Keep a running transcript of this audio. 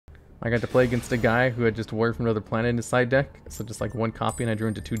I got to play against a guy who had just Warrior from Another Planet in his side deck. So just like one copy and I drew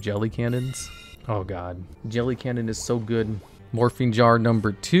into 2 Jelly Cannons. Oh god. Jelly Cannon is so good. Morphine Jar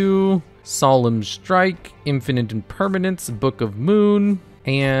number 2. Solemn Strike. Infinite Impermanence. Book of Moon.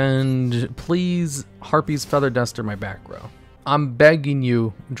 And please, Harpy's Feather Duster my back row. I'm begging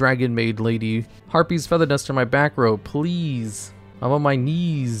you, Dragon Maid lady. Harpy's Feather Duster my back row, please. I'm on my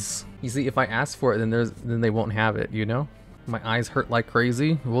knees. You see, if I ask for it, then they won't have it, you know? My eyes hurt like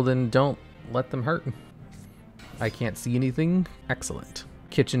crazy. Well, then don't let them hurt. I can't see anything. Excellent.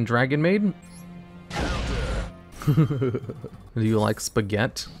 Kitchen Dragon Maid. Do you like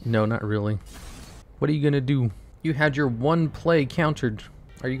spaghetti? No, not really. What are you gonna do? You had your one play countered.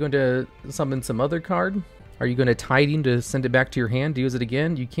 Are you going to summon some other card? Are you going to Tiding to send it back to your hand to use it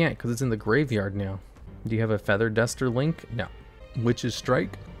again? You can't because it's in the graveyard now. Do you have a Feather Duster link? No. Witch's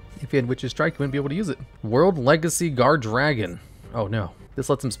Strike? If you had Witch's Strike, you wouldn't be able to use it. World Legacy Guard Dragon. Oh no. This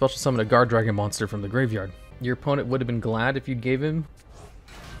lets him special summon a Guard Dragon monster from the graveyard. Your opponent would have been glad if you gave him.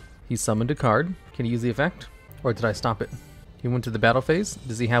 He summoned a card. Can he use the effect? Or did I stop it? He went to the battle phase.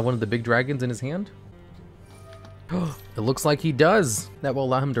 Does he have one of the big dragons in his hand? It looks like he does. That will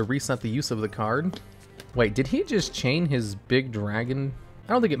allow him to reset the use of the card. Wait, did he just chain his big dragon?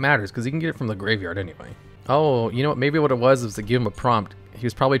 I don't think it matters because he can get it from the graveyard anyway. Oh, you know what? Maybe what it was to give him a prompt. He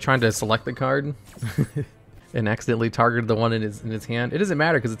was probably trying to select the card and accidentally targeted the one in his hand. It doesn't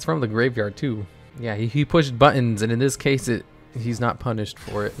matter because it's from the graveyard too. Yeah, he pushed buttons, and in this case, he's not punished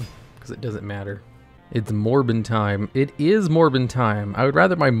for it because it doesn't matter. It's Morbin time. It is Morbin time. I would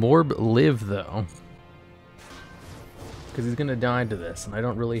rather my Morb live though, because he's gonna die to this, and I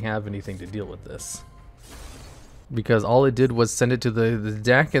don't really have anything to deal with this. Because all it did was send it to the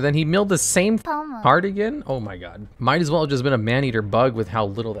deck, and then he milled the same card again? Oh my god. Might as well have just been a Man-Eater bug with how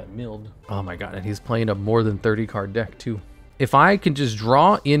little that milled. Oh my god, and he's playing a more than 30 card deck too. If I can just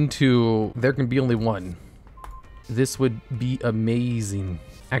draw into There Can Be Only One, this would be amazing.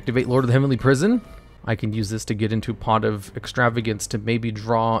 Activate Lord of the Heavenly Prison. I can use this to get into Pot of Extravagance to maybe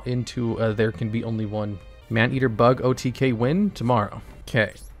draw into There Can Be Only One. Man-Eater bug OTK win tomorrow.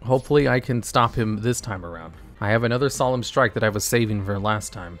 Okay, hopefully I can stop him this time around. I have another Solemn Strike that I was saving for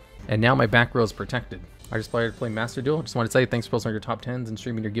last time. And now my back row is protected. I just started playing Master Duel. Just want to say thanks for posting on your top 10s and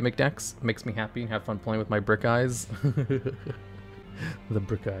streaming your gimmick decks. It makes me happy and have fun playing with my brick eyes. The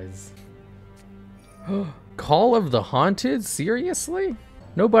brick eyes. Call of the Haunted? Seriously?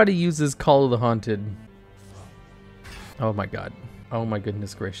 Nobody uses Call of the Haunted. Oh my god. Oh my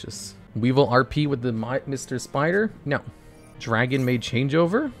goodness gracious. Weevil RP with the Mr. Spider? No. Dragon Maid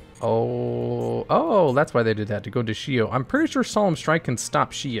Changeover? Oh, that's why they did that, to go to Yugioh. I'm pretty sure Solemn Strike can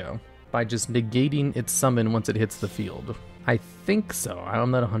stop Yugioh by just negating its summon once it hits the field. I think so.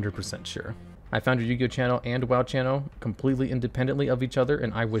 I'm not 100% sure. I found your Yu-Gi-Oh channel and WoW channel completely independently of each other,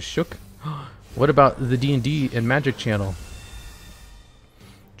 and I was shook. What about the D&D and Magic channel?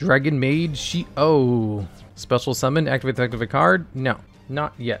 Dragon Maid Oh. Special summon, activate card? No,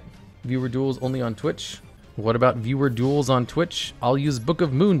 not yet. Viewer duels only on Twitch. What about viewer duels on Twitch? I'll use Book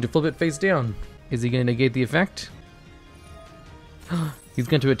of Moon to flip it face down. Is he going to negate the effect? He's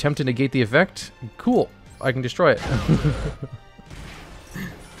going to attempt to negate the effect? Cool. I can destroy it.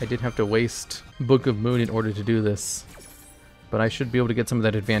 I did have to waste Book of Moon in order to do this. But I should be able to get some of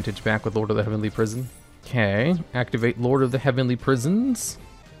that advantage back with Lord of the Heavenly Prison. Okay. Activate Lord of the Heavenly Prisons.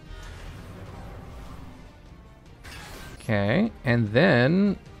 Okay. And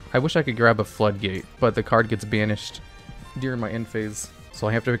then I wish I could grab a Floodgate, but the card gets banished during my end phase. So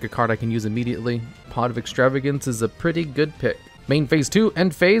I have to pick a card I can use immediately. Pot of Extravagance is a pretty good pick. Main phase 2,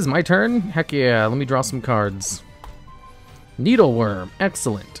 end phase, my turn? Heck yeah, let me draw some cards. Needleworm,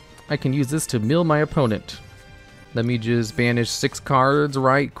 excellent. I can use this to mill my opponent. Let me just banish 6 cards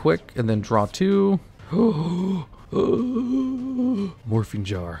right quick and then draw 2. Morphine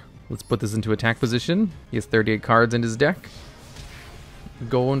Jar. Let's put this into attack position. He has 38 cards in his deck.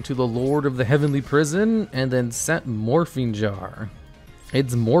 Go into the Lord of the Heavenly Prison and then set Morphine Jar.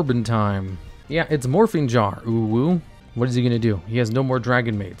 It's Morbin time. Yeah, it's Morphine Jar. Ooh woo. What is he gonna do? He has no more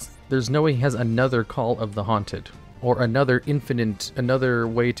Dragon Maids. There's no way he has another Call of the Haunted or another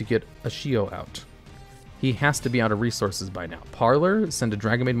way to get a Yugioh out. He has to be out of resources by now. Parlor, send a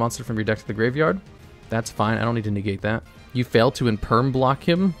Dragon Maid monster from your deck to the graveyard. That's fine. I don't need to negate that. You failed to Imperm block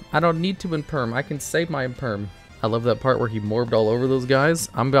him. I don't need to Imperm. I can save my Imperm. I love that part where he morbed all over those guys.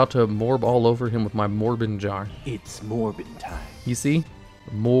 I'm about to morb all over him with my Morbin Jar. It's Morbin time. You see?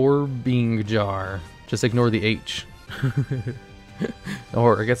 Morbing Jar. Just ignore the H.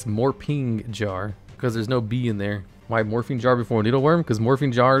 Or I guess Morping Jar, because there's no B in there. Why Morphine Jar before Needleworm? Because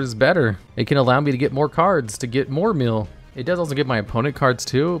Morphine Jar is better. It can allow me to get more cards, to get more mill. It does also give my opponent cards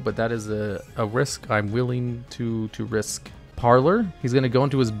too, but that is a risk I'm willing to risk. Parlor, he's gonna go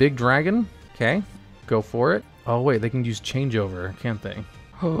into his big dragon. Okay, go for it. Oh wait, they can use changeover, can't they?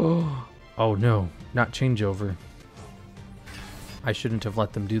 Oh no, not changeover. I shouldn't have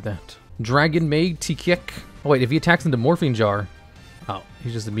let them do that. Dragonmaid Tikek. Oh wait, if he attacks into Morphing Jar, oh,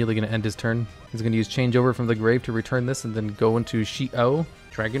 he's just immediately gonna end his turn. He's gonna use changeover from the grave to return this and then go into Yugioh.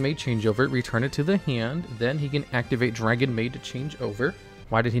 Dragonmaid changeover, return it to the hand. Then he can activate Dragonmaid to change over.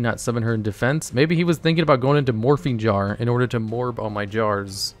 Why did he not summon her in defense? Maybe he was thinking about going into Morphing Jar in order to morb all my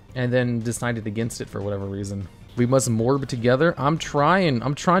jars and then decided against it for whatever reason. We must morb together. I'm trying to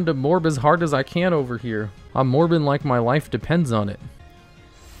morb as hard as I can over here. I'm morbing like my life depends on it.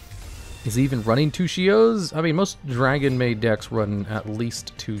 Is he even running 2 Yugiohs? I mean, most Dragonmaid decks run at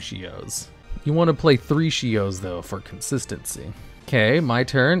least 2 Yugiohs. You want to play 3 Yugiohs though for consistency. Okay, my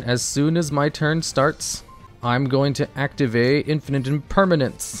turn. As soon as my turn starts, I'm going to activate Infinite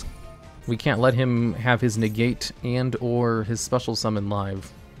Impermanence. We can't let him have his negate and or his special summon live.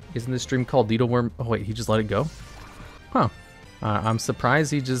 Isn't this stream called Needleworm? Oh wait, he just let it go? Huh. I'm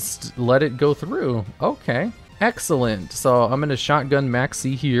surprised he just let it go through. Okay, excellent. So I'm gonna shotgun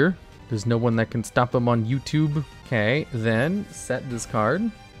Maxi here. There's no one that can stop him on YouTube. Okay, then set this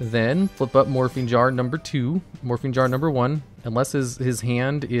card. Then flip up Morphing Jar number 2, Morphing Jar number 1. Unless his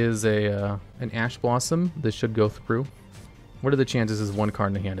hand is an Ash Blossom, this should go through. What are the chances his 1 card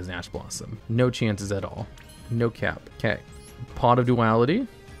in the hand is Ash Blossom? No chances at all. No cap. Okay, Pot of Duality.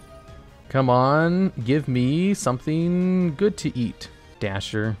 Come on, give me something good to eat.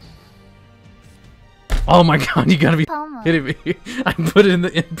 Dasher. Oh my god, you gotta be kidding me. I put it in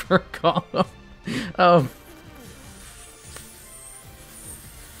the imper column. Oh.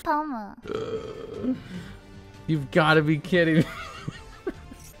 You've gotta be kidding me.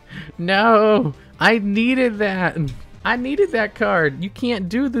 No, I needed that. I needed that card. You can't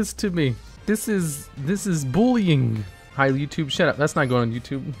do this to me. This is bullying. Hi YouTube, shut up. That's not going on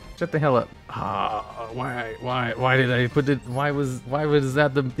YouTube. Shut the hell up. Why did I put it? Why was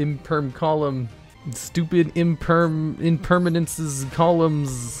that the imperm column? Stupid impermanences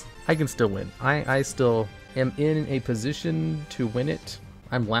columns. I can still win. I still am in a position to win it.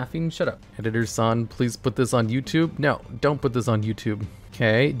 I'm laughing. Shut up. Editor son, please put this on YouTube. No, don't put this on YouTube.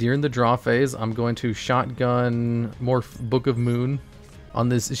 Okay, during the draw phase, I'm going to shotgun Morph Book of Moon on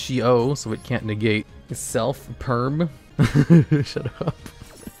this Yugioh so it can't negate self perm. Shut up.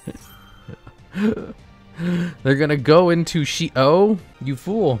 They're gonna go into Yugioh, you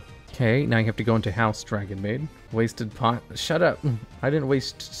fool. Okay, now you have to go into House Dragonmaid. Wasted pot. Shut up. I didn't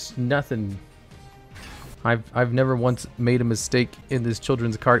waste nothing. I've never once made a mistake in this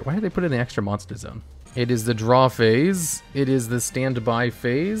children's card. Why did they put it in the extra monster zone? It is the draw phase. It is the standby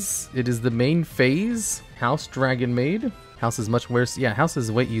phase. It is the main phase. House Dragonmaid. House is much worse. Yeah, House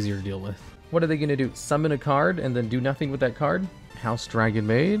is way easier to deal with. What are they gonna do? Summon a card and then do nothing with that card? House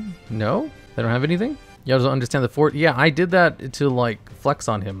Dragonmaid? No? They don't have anything? You don't understand the fort? Yeah, I did that to like flex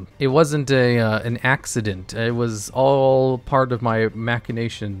on him. It wasn't an accident. It was all part of my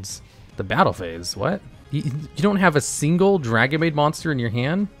machinations. The battle phase, what? You don't have a single Dragonmaid monster in your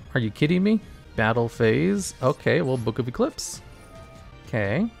hand? Are you kidding me? Battle phase. Okay, well, Book of Eclipse.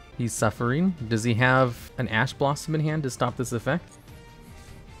 Okay, he's suffering. Does he have an Ash Blossom in hand to stop this effect?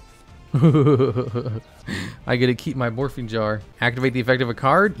 I get to keep my Morphing Jar. Activate the effect of a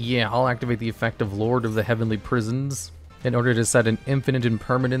card? Yeah, I'll activate the effect of Lord of the Heavenly Prisons in order to set an infinite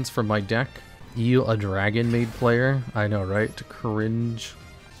impermanence from my deck. Eel, a Dragonmaid player. I know, right? Cringe.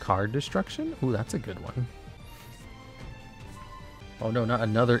 Card destruction? Ooh, that's a good one. Oh no, not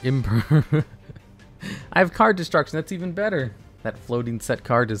another imper. I have card destruction, that's even better. That floating set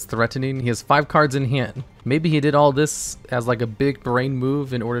card is threatening. He has 5 cards in hand. Maybe he did all this as like a big brain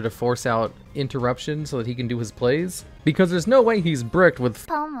move in order to force out interruption so that he can do his plays. Because there's no way he's bricked with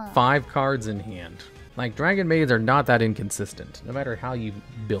 5 cards in hand. Like, Dragonmaids are not that inconsistent, no matter how you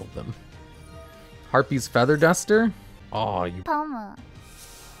build them. Harpy's Feather Duster? Oh, you...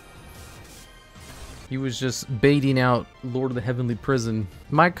 He was just baiting out Lord of the Heavenly Prison.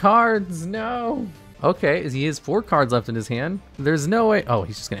 My cards, no! Okay, he has 4 cards left in his hand. There's no way... Oh,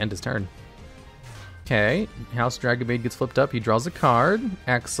 he's just gonna end his turn. Okay, House Dragonmaid gets flipped up. He draws a card.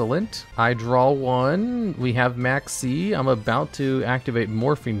 Excellent. I draw 1. We have Maxi. I'm about to activate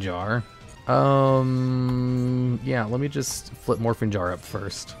Morphing Jar. Yeah, let me just flip Morphing Jar up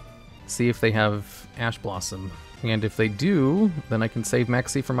first. See if they have Ash Blossom. And if they do, then I can save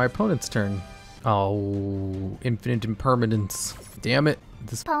Maxi for my opponent's turn. Oh, infinite impermanence. Damn it.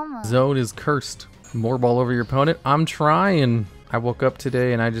 This zone is cursed. Morb all over your opponent. I'm trying. I woke up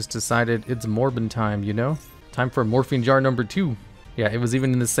today and I just decided it's Morbin time, you know? Time for morphine jar number 2. Yeah, it was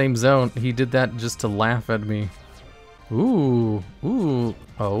even in the same zone. He did that just to laugh at me. Ooh, ooh,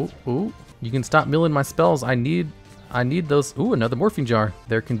 oh, ooh. You can stop milling my spells. I need those. Ooh, another morphine jar.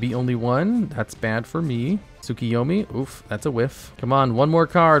 There can be only one. That's bad for me. Tsukiyomi, oof, that's a whiff. Come on, one more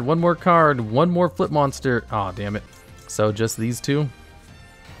card, one more card, one more flip monster. Aw, damn it. So just these two?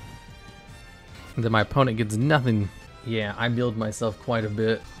 And then my opponent gets nothing. Yeah, I milled myself quite a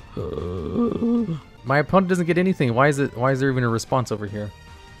bit. My opponent doesn't get anything. Why is there even a response over here?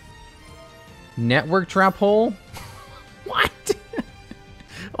 Network trap hole? What?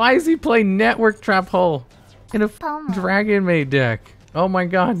 Why is he playing network trap hole in a Dragon Maid deck? Oh my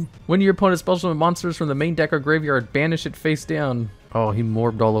god. When your opponent's spell summon monsters from the main deck or graveyard, banish it face down. Oh, he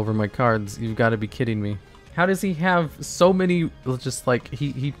morbed all over my cards. You've got to be kidding me. How does he have so many, just like,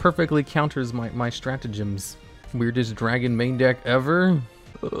 he perfectly counters my stratagems. Weirdest dragon main deck ever?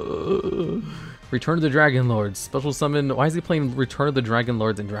 Return of the Dragon Lords. Special summon. Why is he playing Return of the Dragon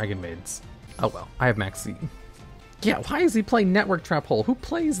Lords and Dragonmaids? Oh well, I have Max Z. Yeah, why is he playing Network Trap Hole? Who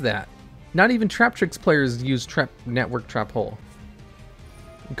plays that? Not even Trap Tricks players use Network Trap Hole.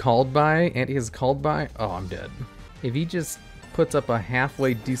 Called by? And he is called by? Oh, I'm dead. If he just puts up a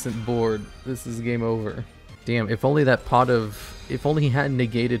halfway decent board, this is game over. Damn, if only if only he hadn't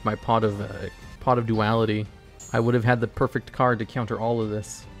negated my pot of duality, I would have had the perfect card to counter all of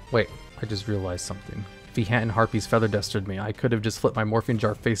this. Wait, I just realized something. If he hadn't Harpy's Feather Dustered me, I could have just flipped my Morphine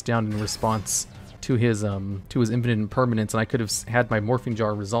Jar face down in response to his Infinite Impermanence, and I could have had my Morphine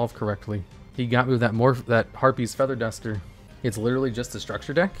Jar resolve correctly. He got me with that Harpy's Feather Duster. It's literally just the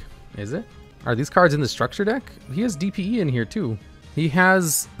structure deck? Is it? Are these cards in the structure deck? He has DPE in here too. He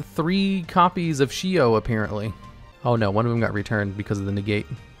has 3 copies of Shio apparently. Oh no, one of them got returned because of the negate.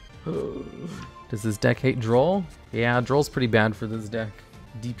 Does this deck hate Droll? Yeah, Droll's pretty bad for this deck.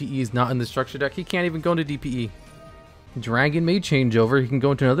 DPE is not in the structure deck. He can't even go into DPE. Dragon Maid changeover. He can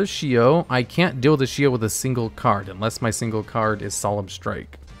go into another Shio. I can't deal with a Shio with a single card unless my single card is Solemn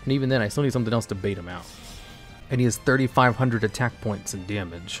Strike. And even then, I still need something else to bait him out. And he has 3,500 attack points and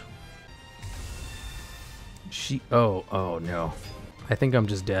damage. Oh no. I think I'm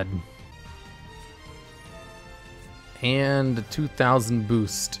just dead. And 2,000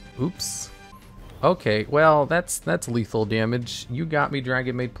 boost. Oops. Okay, well, that's lethal damage. You got me,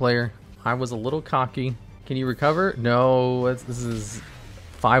 Dragon Maid player. I was a little cocky. Can you recover? No, this is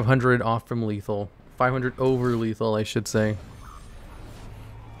 500 off from lethal. 500 over lethal, I should say.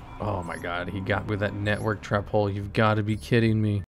 Oh my god, he got me with that network trap hole. You've got to be kidding me.